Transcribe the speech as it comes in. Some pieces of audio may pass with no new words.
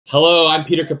Hello, I'm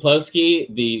Peter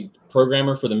Kaplowski, the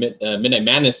programmer for the Midnight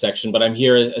Madness section, but I'm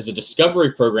here as a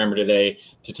discovery programmer today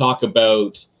to talk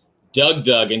about Doug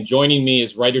Doug, and joining me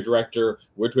is writer-director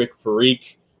Ritwik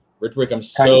Parikh. Ritwik, I'm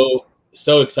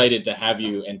so excited to have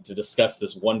you and to discuss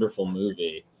this wonderful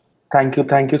movie. Thank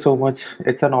you so much.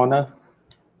 It's an honor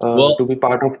to be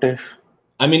part of Tiff.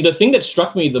 I mean, the thing that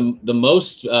struck me the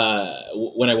most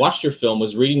when I watched your film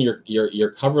was reading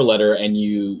your cover letter, and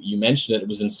you mentioned it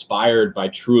was inspired by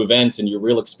true events and your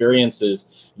real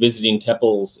experiences visiting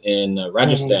temples in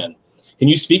Rajasthan. Can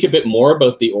you speak a bit more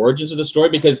about the origins of the story?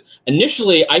 Because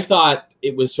initially I thought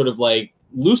it was sort of like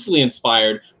loosely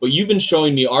inspired, but you've been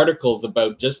showing me articles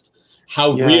about just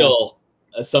how real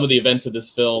some of the events of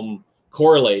this film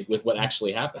correlate with what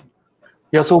actually happened.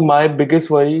 Yeah, so my biggest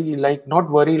worry,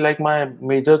 my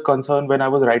major concern when I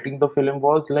was writing the film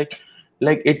was like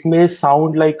it may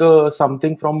sound like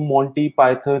something from Monty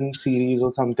Python series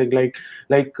or something like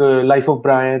Life of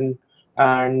Brian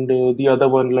and the other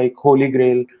one like Holy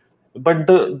Grail, but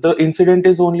the incident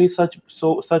is only such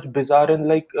bizarre,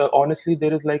 and honestly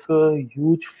there is like a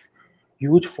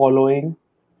huge following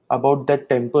about that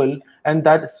temple. And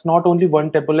that's not only one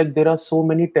temple, like there are so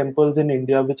many temples in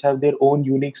India which have their own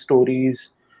unique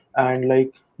stories and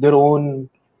like their own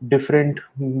different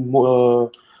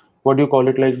what do you call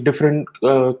it, like different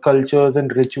cultures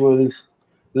and rituals.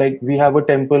 Like we have a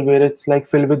temple where it's like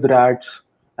filled with rats,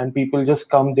 and people just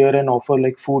come there and offer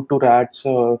like food to rats.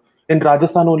 In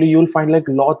Rajasthan only you'll find like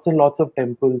lots and lots of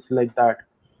temples like that.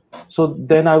 So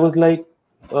then I was like,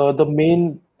 the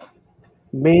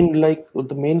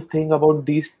main thing about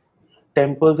these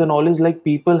temples and all is like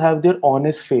people have their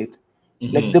honest faith.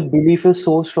 Like the belief is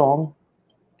so strong,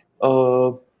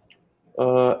 uh,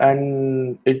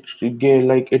 and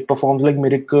it performs like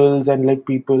miracles, and like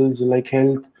people's like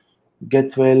health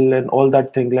gets well and all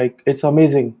that thing. Like it's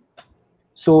amazing.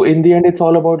 So in the end it's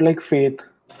all about like faith,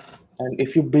 and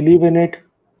if you believe in it,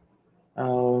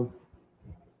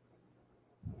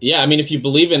 yeah, I mean, if you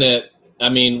believe in it, I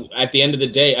mean, at the end of the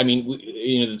day, I mean,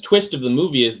 the twist of the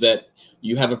movie is that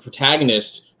you have a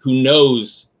protagonist who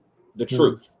knows the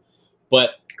truth,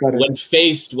 but when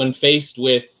faced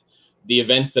with the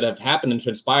events that have happened and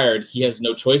transpired, he has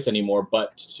no choice anymore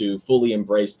but to fully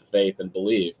embrace the faith and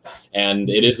believe. And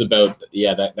it is about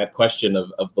that question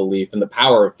of belief and the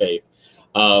power of faith.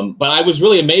 But I was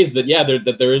really amazed that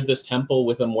there is this temple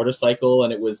with a motorcycle,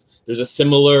 and there's a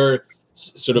similar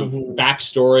sort of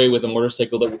backstory with a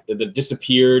motorcycle that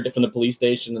disappeared from the police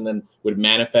station and then would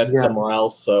manifest somewhere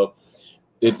else. So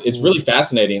it's really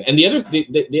fascinating. And the other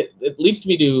it leads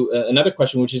me to another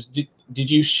question, which is, did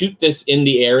you shoot this in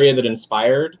the area that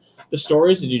inspired the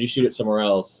stories, or did you shoot it somewhere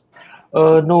else?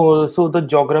 No, so the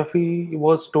geography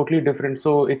was totally different.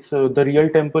 So it's the real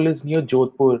temple is near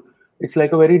Jodhpur. It's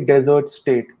like a very desert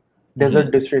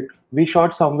district. We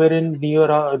shot somewhere in near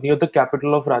the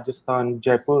capital of Rajasthan,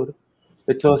 Jaipur.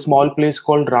 It's a small place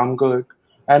called Ramgarh,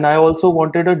 and I also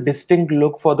wanted a distinct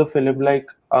look for the film. Like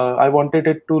I wanted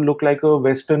it to look like a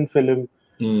Western film.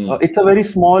 It's a very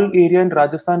small area in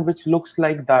Rajasthan which looks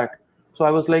like that. So I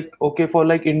was like, okay, for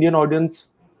like Indian audience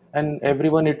and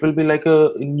everyone, it will be like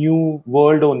a new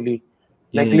world only,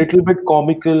 like little bit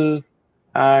comical,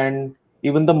 and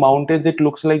even the mountains, it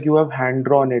looks like you have hand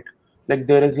drawn it. Like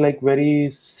there is like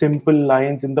very simple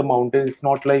lines in the mountains. It's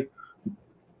not like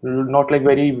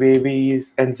very wavy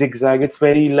and zigzag. It's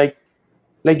very like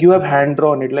you have hand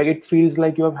drawn it. Like it feels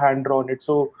like you have hand drawn it.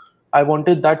 So I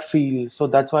wanted that feel. So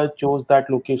that's why I chose that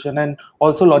location. And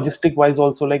also logistic wise,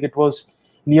 also like it was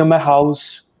near my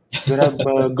house where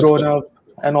I've grown up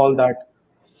and all that.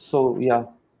 So yeah.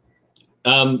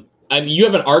 You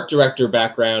have an art director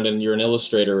background and you're an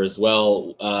illustrator as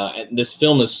well. And this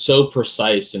film is so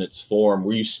precise in its form.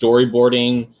 Were you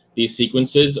storyboarding these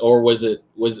sequences, or were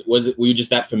you just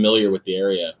that familiar with the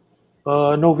area?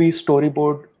 No, we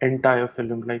storyboard entire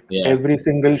film, like every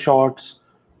single shots.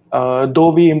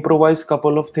 Though we improvise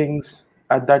couple of things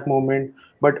at that moment,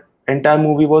 but entire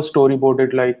movie was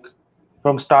storyboarded, like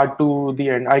from start to the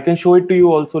end. I can show it to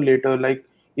you also later. Like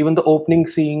even the opening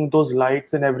scene, those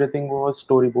lights and everything was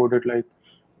storyboarded. Like,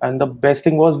 and the best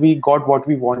thing was we got what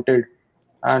we wanted,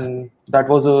 and that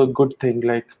was a good thing.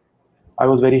 Like I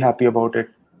was very happy about it.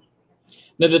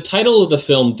 Now, the title of the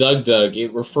film, Doug Doug,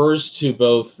 it refers to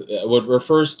both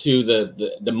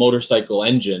the motorcycle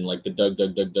engine, like the Doug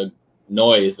Doug Doug Doug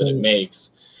noise that it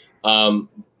makes.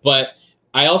 But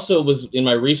I also was in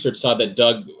my research saw that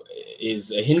Doug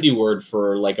is a Hindi word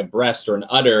for like a breast or an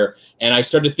udder, and I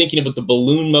started thinking about the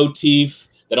balloon motif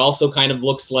that also kind of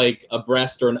looks like a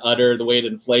breast or an udder, the way it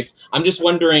inflates. I'm just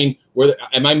wondering,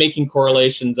 am I making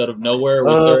correlations out of nowhere?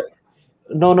 Was there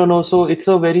No. So it's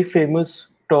a very famous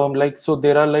term. Like, so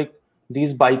there are like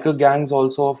these biker gangs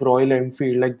also of Royal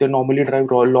Enfield. Like they normally drive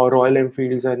Royal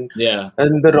Enfields, Yeah.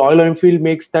 and the Royal Enfield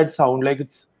makes that sound like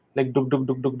it's like duk duk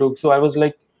duk duk duk. So I was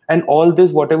like, and all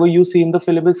this, whatever you see in the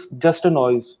film is just a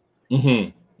noise, Mm-hmm.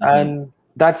 Mm-hmm. and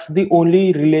that's the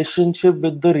only relationship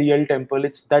with the real temple.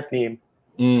 It's that name,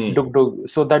 Mm. duk duk.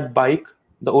 So that bike,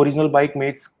 the original bike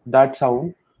makes that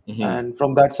sound, Mm-hmm. and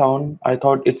from that sound, I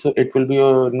thought it will be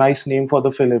a nice name for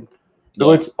the film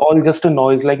because Yeah. it's all just a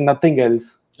noise, like nothing else.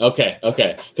 Okay,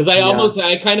 okay. Because Yeah.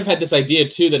 I kind of had this idea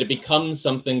too that it becomes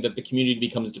something that the community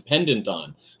becomes dependent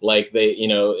on. Like they,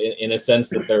 in a sense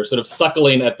that they're sort of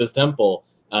suckling at this temple,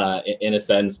 in a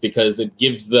sense, because it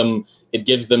gives them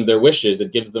their wishes,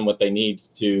 it gives them what they need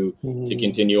to Mhm.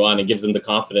 continue on, it gives them the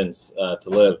confidence to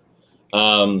live.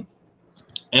 Um,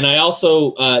 and I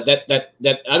also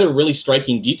that other really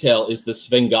striking detail is the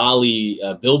Svengali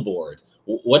billboard.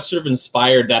 What sort of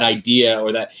inspired that idea,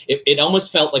 or that it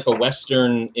almost felt like a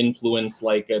Western influence,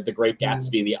 like The Great Mhm.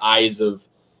 Gatsby, the eyes of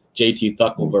J.T.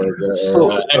 Thuckelberg or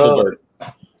So, Eckelberg,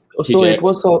 so T.J.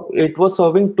 it was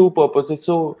serving two purposes.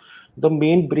 So the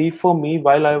main brief for me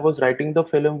while I was writing the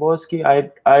film was ki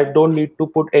I don't need to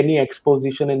put any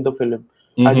exposition in the film.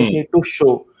 I just Mm-hmm. need to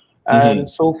show. Mm-hmm. And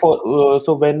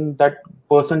so when that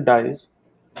person dies,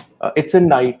 it's a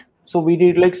night. So we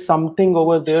need like something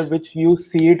over there which you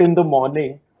see it in the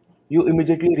morning, you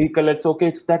immediately recollect. Okay,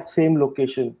 it's that same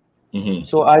location. Mm-hmm.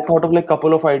 So I thought of like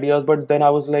couple of ideas, but then I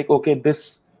was like, okay,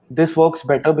 this works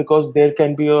better because there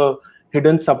can be a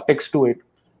hidden subtext to it.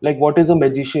 Like, what is a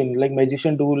magician? Like,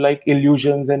 magician do like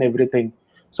illusions and everything.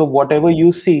 So whatever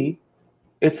you see,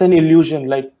 it's an illusion.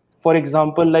 Like, for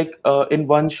example, like in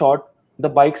one shot, the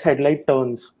bike's headlight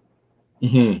turns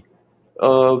Mm-hmm.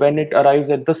 when it arrives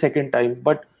at the second time,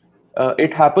 but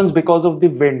it happens because of the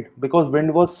wind. Because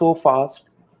wind was so fast,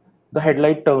 the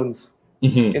headlight turns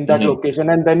in Mm-hmm. that Mm-hmm. location,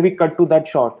 and then we cut to that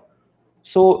shot.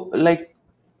 So like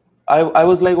I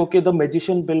was like, okay, the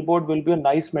magician billboard will be a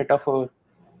nice metaphor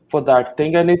for that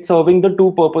thing, and it's serving the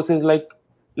two purposes. Like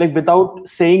without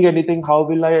saying anything, how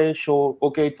will I show?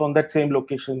 Okay, it's on that same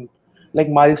location. Like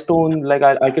milestone, like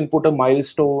I can put a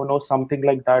milestone or something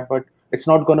like that, but it's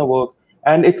not gonna work.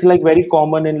 And it's like very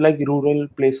common in like rural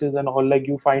places and all. Like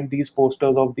you find these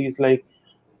posters of these like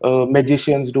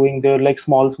magicians doing their like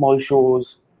small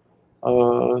shows.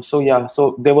 So yeah,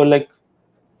 so there were like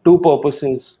two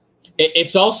purposes.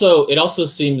 It also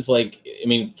seems like, I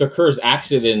mean, Thakur's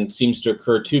accident seems to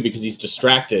occur too because he's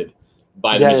distracted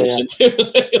by the Yeah. magician too,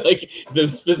 like Yeah,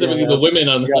 specifically the yeah, women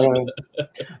yeah, on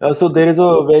yeah. So there is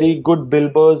a very good Bill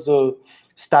Burr's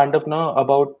stand-up now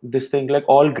about this thing. Like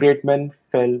all great men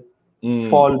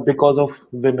Mm, fall because of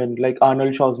women, like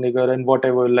Arnold Schwarzenegger and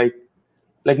whatever. Like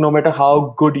no matter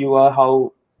how good you are,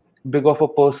 how big of a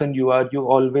person you are, you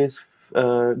always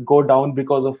go down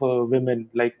because of women.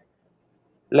 Like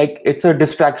it's a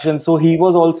distraction. So he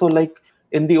was also like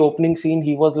in the opening scene,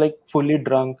 he was like fully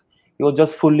drunk. He was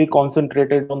just fully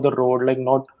concentrated on the road, like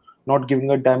not giving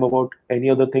a damn about any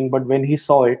other thing. But when he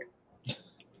saw it,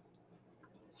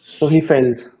 so he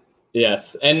fails.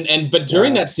 yes, and but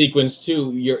during Yeah. that sequence too,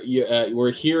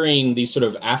 we're hearing these sort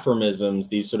of aphorisms,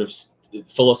 these sort of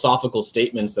philosophical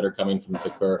statements that are coming from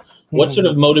Thakur. What sort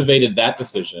of motivated that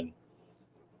decision?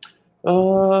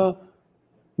 uh,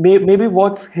 maybe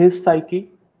what's his psyche,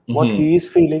 what Mm-hmm. he is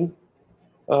feeling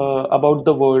about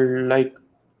the world,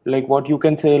 like what you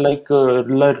can say, like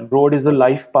road is a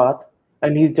life path,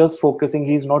 and he's just focusing.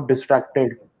 He's not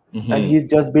distracted, and Mm-hmm. he's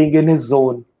just being in his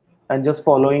zone and just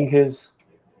following his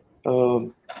uh,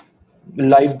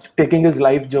 life, taking his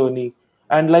life journey,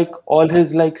 and like all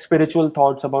his like spiritual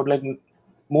thoughts about like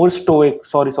more stoic.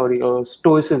 Sorry,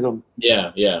 stoicism.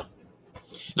 Yeah, yeah.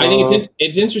 I think Uh,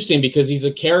 it's interesting because he's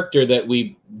a character that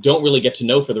we don't really get to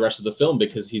know for the rest of the film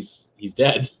because he's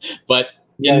dead. But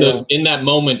yeah, yeah. in that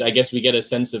moment, I guess we get a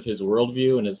sense of his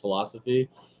worldview and his philosophy.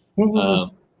 Mhm.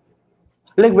 Um,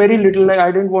 Like very little. Like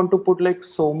I didn't want to put like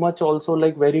so much. Also,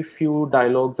 like very few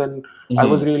dialogues, and I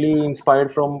was mhm. really inspired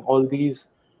from all these.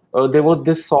 There was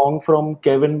this song from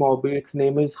Kevin Morby. Its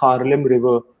name is Harlem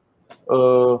River,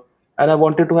 uh, and I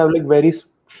wanted to have like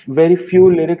very few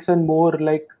lyrics and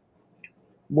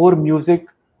more music,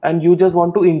 and you just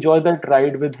want to enjoy that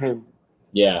ride with him.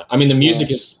 Yeah, I mean the Yeah.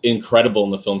 music is incredible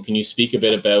in the film. Can you speak a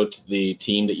bit about the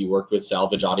team that you worked with,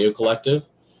 Salvage Audio Collective?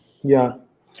 Yeah.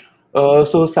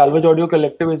 So Salvage Audio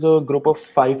Collective is a group of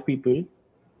 5 people.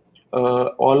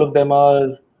 All of them are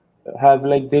have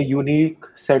like their unique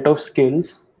set of skills.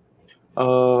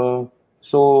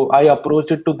 So I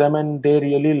approached it to them, and they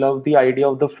really loved the idea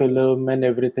of the film and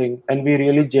everything, and we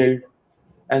really gelled.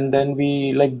 And then we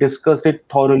like discussed it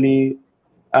thoroughly.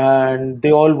 and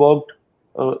they all worked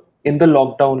in the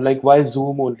lockdown, like via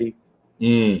Zoom only.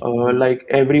 Like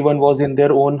everyone was in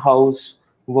their own house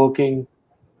working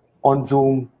on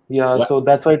Zoom. Yeah, What? so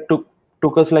that's why it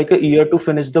took us like a year to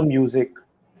finish the music.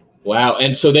 Wow.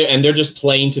 And so they're just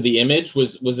playing to the image.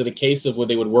 Was it a case of where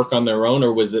they would work on their own,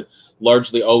 or was it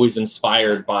largely always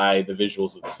inspired by the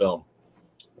visuals of the film?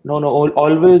 No,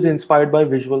 always inspired by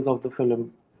visuals of the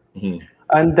film. Mm-hmm.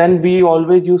 And then we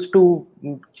always used to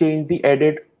change the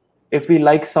edit if we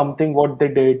like something what they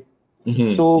did. So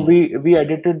Mm-hmm. we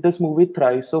edited this movie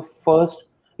thrice. So first,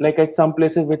 like at some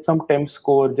places with some temp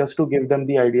score just to give them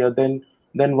the idea. Then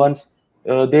once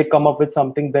they come up with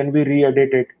something, then we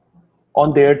re-edit it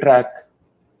on their track.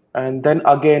 And then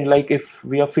again, like if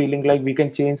we are feeling like we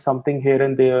can change something here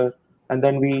and there, and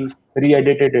then we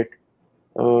re-edited it.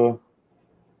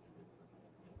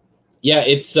 Yeah,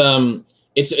 it's a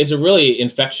really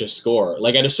infectious score.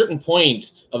 Like at a certain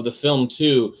point of the film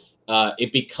too,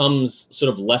 it becomes sort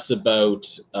of less about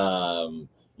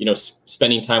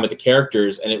spending time with the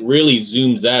characters, and it really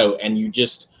zooms out, and you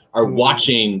just are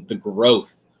watching the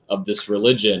growth of this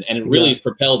religion, and it really is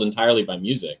propelled entirely by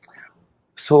music.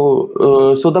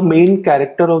 So the main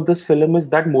character of this film is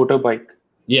that motorbike.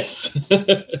 Yes.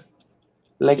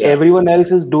 Like everyone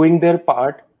else is doing their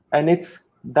part, and it's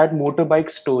that motorbike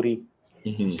story.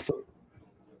 Mm-hmm.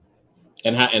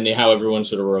 And how everyone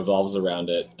sort of revolves around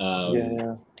it.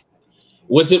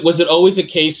 Was it always a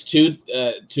case too?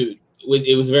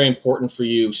 It was very important for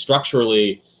you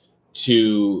structurally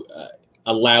to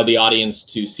allow the audience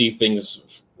to see things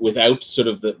without sort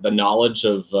of the knowledge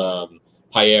of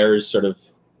Pierre's sort of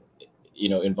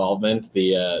involvement,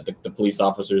 the police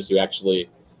officers who actually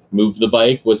moved the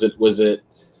bike. Was it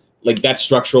like that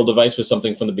structural device was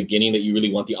something from the beginning that you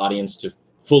really want the audience to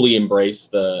fully embrace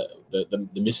the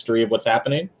mystery of what's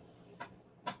happening?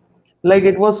 Like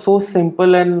it was so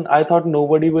simple, and I thought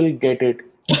nobody will get it.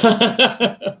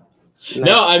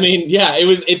 No, I mean, yeah,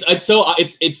 it's so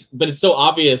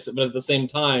obvious, but at the same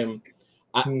time,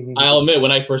 I'll admit,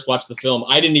 when I first watched the film,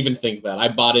 I didn't even think that. I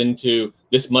bought into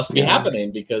this must be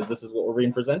happening because this is what we're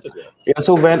being presented with. Yeah,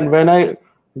 so when I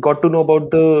got to know about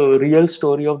the real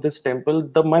story of this temple,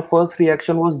 my first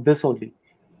reaction was this only.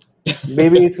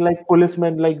 Maybe it's like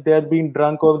policemen, like they're being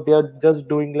drunk or they're just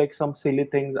doing like some silly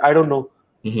things. I don't know.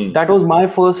 Mm-hmm. That was my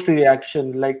first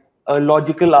reaction, like a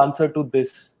logical answer to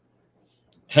this.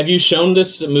 Have you shown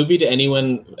this movie to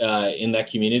anyone in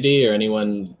that community or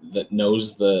anyone that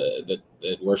knows that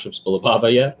worships Bula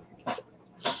Baba yet?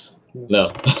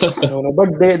 No. No,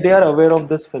 but they are aware of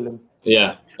this film.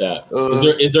 Yeah.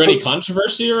 Is there any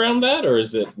controversy around that, or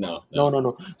is it no?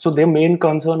 No. So their main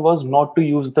concern was not to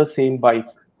use the same bike.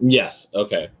 Yes.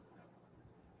 Okay.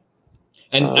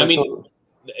 And I mean,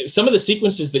 some of the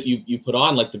sequences that you put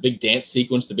on, like the big dance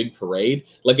sequence, the big parade,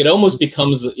 like it almost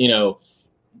becomes,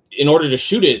 in order to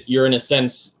shoot it, you're in a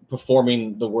sense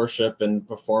performing the worship and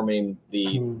performing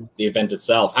the event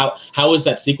itself. How is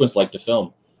that sequence like to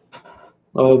film?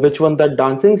 Which one? That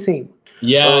dancing scene?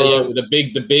 Yeah, the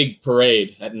big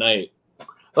parade at night.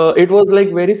 It was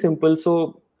like very simple.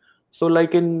 So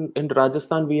like in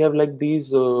Rajasthan, we have like these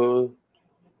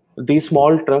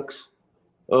small trucks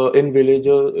in village,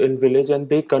 and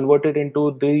they converted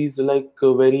into these like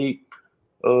a very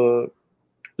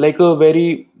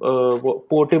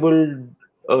portable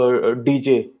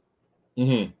DJ.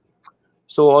 Mm-hmm.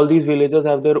 So all these villagers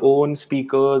have their own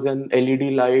speakers and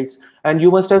LED lights, and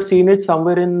you must have seen it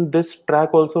somewhere in this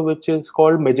track also, which is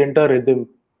called Magenta Rhythm.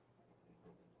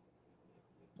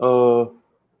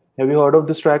 Have you heard of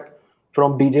this track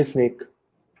from DJ Snake?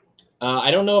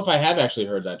 I don't know if I have actually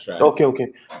heard that track.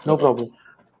 Okay, no problem.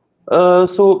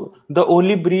 So the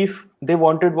only brief they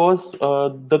wanted was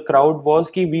the crowd was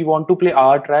ki we want to play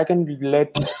our track and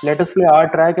let us play our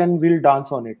track and we'll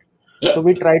dance on it. So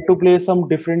we tried to play some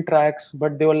different tracks,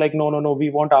 but they were like, no, we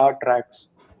want our tracks.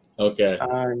 Okay.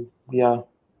 And yeah.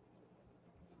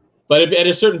 But at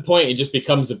a certain point, it just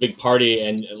becomes a big party,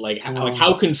 and like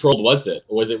how controlled was it?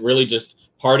 Or was it really just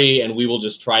party and we will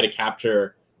just try to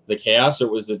capture the chaos,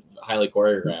 or was it highly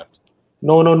choreographed?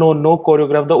 No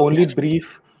choreographed. The only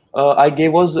brief I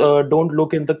gave was don't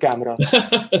look in the camera.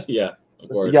 Yeah, of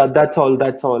course. Yeah, that's all.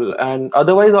 And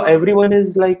otherwise, everyone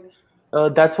is like,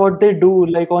 that's what they do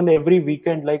like on every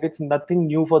weekend. Like it's nothing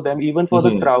new for them. Even for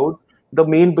the crowd, the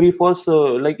main brief was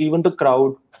like even the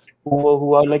crowd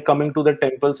who are like coming to the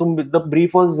temple. So the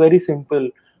brief was very simple.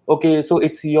 Okay, so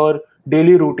it's your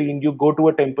daily routine. You go to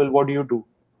a temple. What do you do?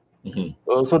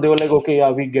 So they were like, okay,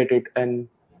 yeah, we get it, and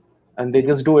they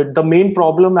just do it. The main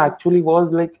problem actually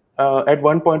was like at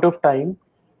one point of time,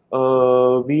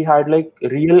 we had like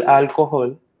real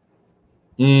alcohol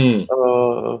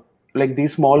Mm. Like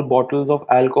these small bottles of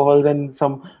alcohol, and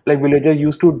some like villagers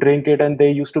used to drink it and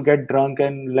they used to get drunk,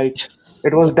 and like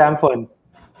it was damn fun.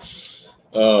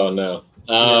 Oh no.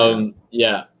 Yeah.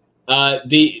 Yeah.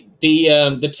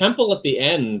 The temple at the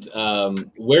end.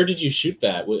 Where did you shoot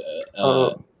that?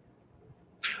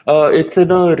 It's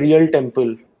in a real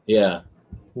temple. Yeah.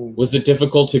 Hmm. Was it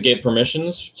difficult to get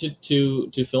permissions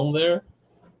to film there?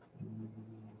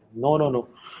 No. No.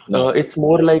 It's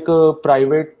more like a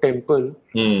private temple.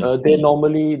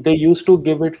 They used to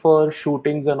give it for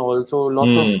shootings and also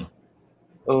lots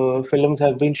of films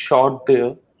have been shot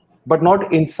there, but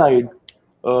not inside.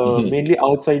 Mainly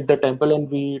outside the temple, and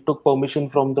we took permission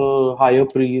from the higher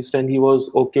priest, and he was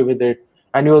okay with it.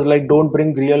 And he was like, "Don't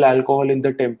bring real alcohol in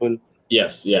the temple."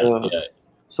 Yes. Yeah. Uh, Yeah.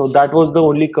 so that was the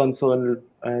only concern,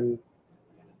 and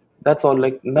that's all.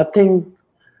 Like nothing.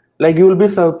 Like you will be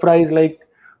surprised. Like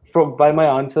from by my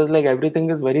answers, like everything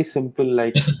is very simple.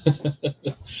 Like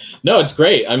No, it's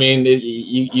great. I mean,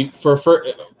 you for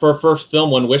a first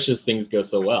film, one wishes things go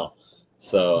so well.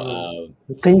 So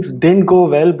things didn't go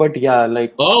well, but yeah,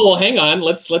 like oh well, hang on.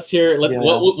 Let's hear. yeah.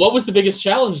 What was the biggest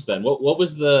challenge then? What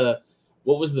was the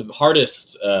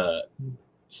hardest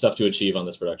stuff to achieve on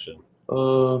this production?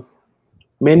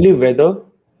 Mainly weather.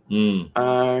 Mm.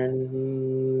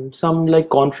 And some like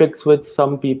conflicts with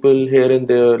some people here and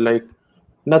there, like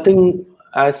nothing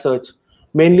as such.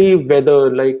 Mainly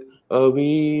weather, like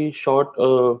we shot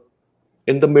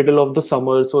in the middle of the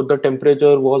summer, so the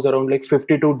temperature was around like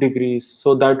 52 degrees,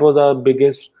 so that was our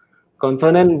biggest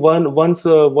concern. And one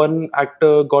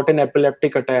actor got an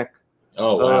epileptic attack.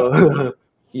 Oh wow.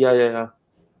 Yeah.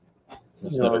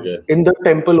 That's never good. In the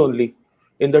temple only.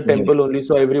 In the temple only.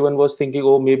 So everyone was thinking,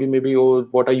 oh, maybe, oh,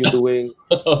 what are you doing?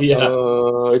 Oh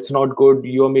yeah. It's not good.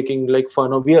 You're making like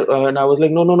fun of and I was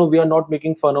like, no, we are not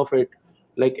making fun of it.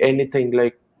 Like anything.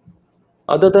 Like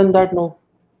other than that, no,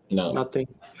 nothing.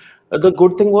 The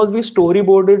good thing was we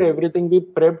storyboarded everything. We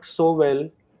prepped so well.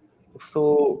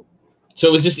 So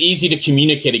it was just easy to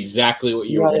communicate exactly what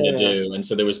you were going to do, and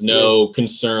so there was no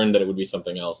concern that it would be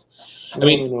something else. I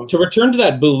mean, to return to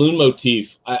that balloon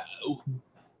motif,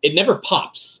 it never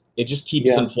pops. It just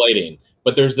keeps inflating.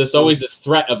 But there's always this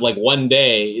threat of like one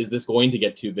day, is this going to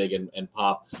get too big and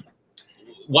pop?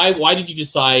 Why did you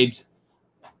decide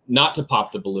not to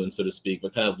pop the balloon, so to speak,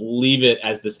 but kind of leave it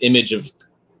as this image of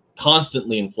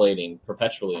constantly inflating,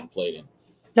 perpetually inflating?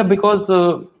 Yeah, because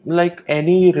like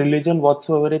any religion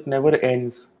whatsoever, it never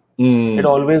ends. It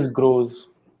always grows.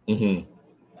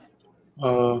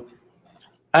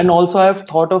 And also I've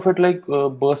thought of it like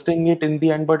bursting it in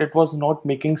the end, but it was not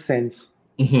making sense.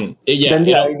 Then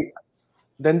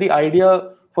the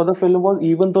idea for the film was,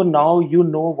 even though now you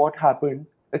know what happened,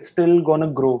 it's still gonna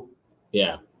grow.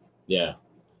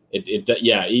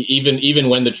 Even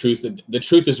when the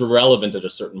truth is irrelevant at a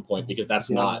certain point, because that's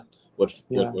not what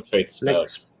faith's about.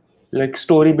 Like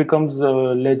story becomes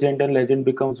legend, and legend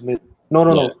becomes myth.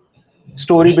 No.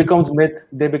 Story becomes myth,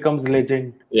 they becomes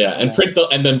legend. And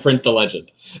then print the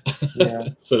legend,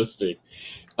 so to speak.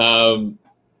 No,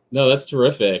 that's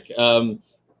terrific.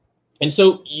 And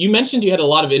so you mentioned you had a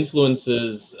lot of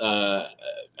influences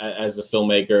as a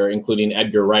filmmaker, including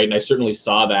Edgar Wright, and I certainly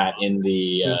saw that in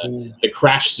the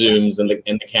crash zooms and the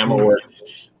camera work.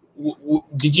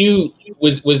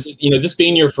 Was this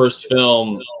being your first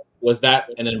film, was that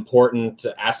an important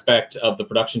aspect of the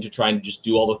production, to try and just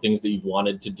do all the things that you've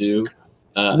wanted to do?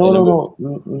 No.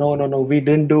 We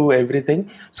didn't do everything.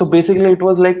 So basically, it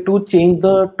was like to change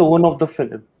the tone of the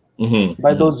film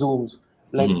by those zooms.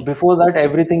 Like before that,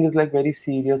 everything is like very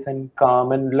serious and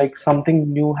calm, and like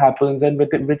something new happens, and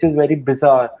which is very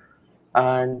bizarre.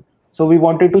 And so we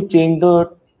wanted to change the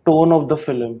tone of the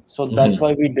film. So that's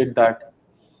why we did that.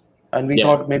 And we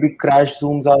thought maybe crash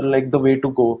zooms are like the way to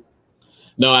go.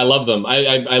 No, I love them.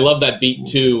 I love that beat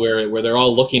too, where they're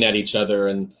all looking at each other,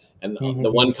 and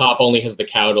the one cop only has the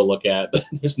cow to look at.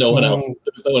 There's no one else.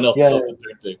 There's no one else to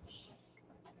turn to.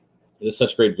 There's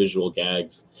such great visual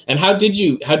gags. And how did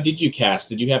you cast?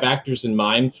 Did you have actors in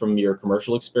mind from your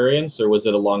commercial experience, or was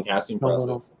it a long casting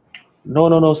process?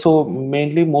 No. So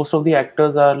mainly most of the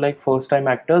actors are like first time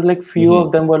actors. Like few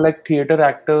of them were like theater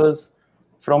actors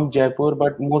from Jaipur,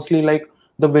 but mostly like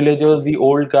the villagers, the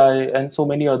old guy, and so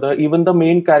many other. Even the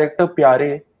main character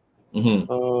Pyare,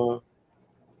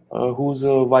 whose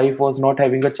wife was not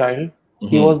having a child,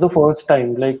 he was the first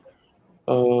time. Like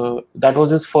that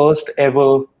was his first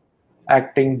ever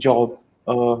acting job.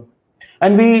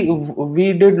 And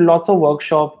we did lots of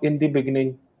workshop in the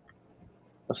beginning,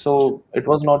 so it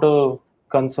was not a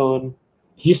concern.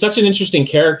 He's such an interesting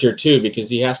character too, because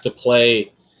he has to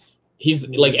play he's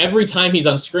like every time he's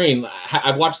on screen.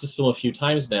 I've watched this film a few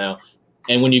times now,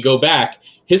 and when you go back,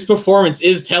 his performance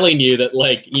is telling you that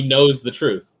like he knows the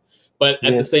truth, but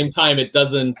at the same time,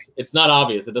 it's not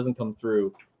obvious. It doesn't come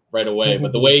through right away.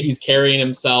 But the way he's carrying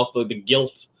himself, the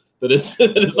guilt that is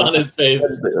on his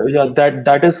face. Yeah,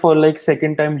 that is for like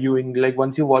second time viewing. Like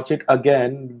once you watch it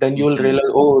again, then you'll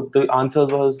realize, oh, the answer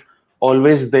was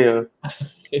always there.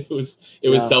 It was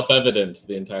self-evident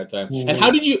the entire time. And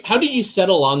how did you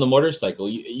settle on the motorcycle?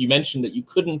 You mentioned that you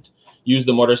couldn't use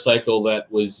the motorcycle that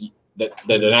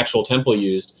an actual temple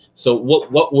used. So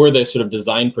what were the sort of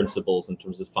design principles in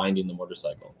terms of finding the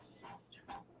motorcycle?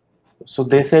 So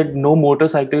they said no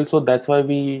motorcycle, so that's why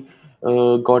we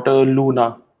got a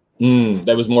Luna.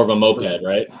 That was more of a moped,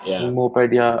 right? Yeah.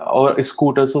 Moped, yeah, or a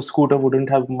scooter. So scooter wouldn't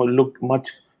have looked much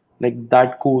like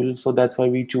that cool. So that's why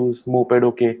we choose moped.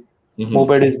 Okay,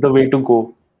 moped is the way to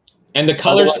go. And the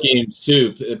color schemes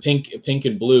too, pink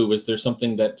and blue. Was there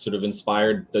something that sort of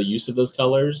inspired the use of those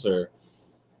colors, or?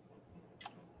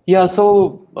 Yeah,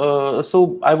 so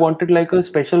I wanted like a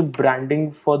special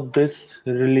branding for this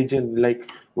religion. Like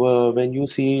when you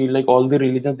see like all the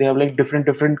religions, they have like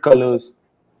different colors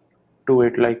to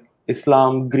it. Like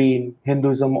Islam, green;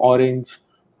 Hinduism, orange;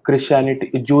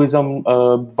 Christianity, Judaism,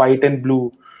 white and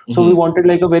blue. So we wanted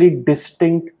like a very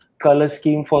distinct color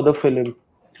scheme for the film.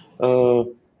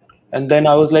 And then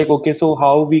I was like, okay, so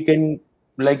how we can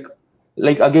like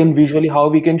again visually how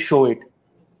we can show it.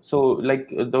 So like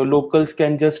the locals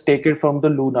can just take it from the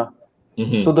Luna.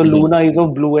 So the Luna is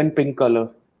of blue and pink color.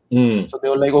 So they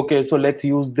were like, okay, so let's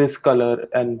use this color,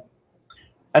 and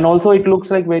also it looks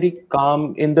like very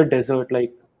calm in the desert,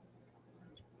 like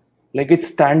it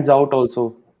stands out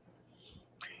also.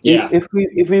 Yeah. If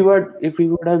we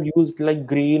would have used like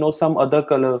green or some other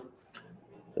color,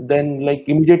 then like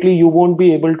immediately you won't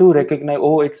be able to recognize,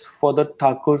 oh, it's for the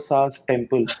Thakur Sah's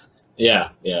temple. Yeah.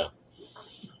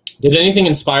 Did anything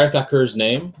inspire Thakur's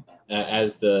name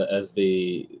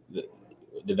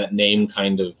did that name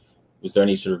kind of, was there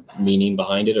any sort of meaning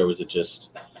behind it, or was it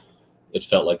just, it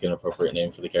felt like an appropriate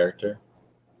name for the character?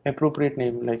 Appropriate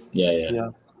name, like yeah.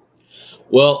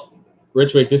 Well,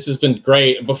 Ritwik, this has been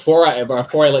great. Before I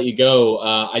let you go,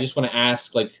 I just want to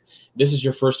ask, like, this is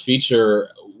your first feature.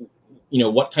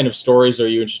 What kind of stories are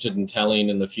you interested in telling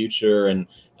in the future, and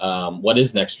what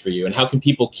is next for you, and how can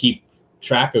people keep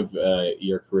track of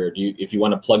your career? If you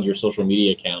want to plug your social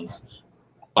media accounts,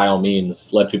 by all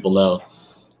means, let people know.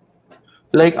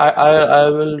 Like I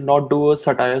will not do a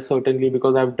satire, certainly,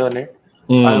 because I've done it.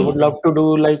 I would love to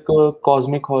do like a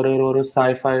cosmic horror or a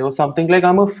sci-fi or something. Like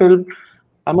I'm a film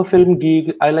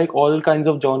geek. I like all kinds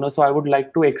of genres, so I would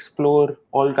like to explore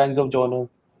all kinds of genres.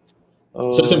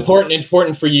 So it's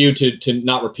important for you to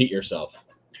not repeat yourself.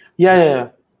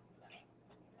 Yeah.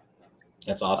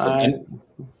 That's awesome.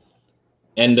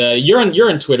 And you're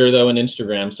on Twitter though and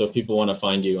Instagram, so if people want to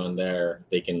find you on there,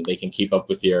 they can keep up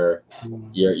with your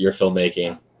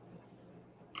filmmaking.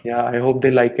 Yeah, I hope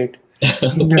they like it. I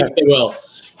think they will.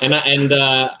 And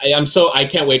I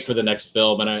can't wait for the next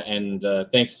film. And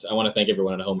thanks. I want to thank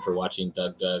everyone at home for watching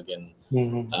Doug, and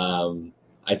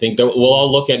I think that we'll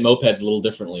all look at mopeds a little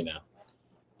differently now.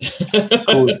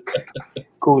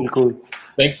 Cool.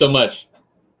 Thanks so much.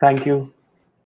 Thank you.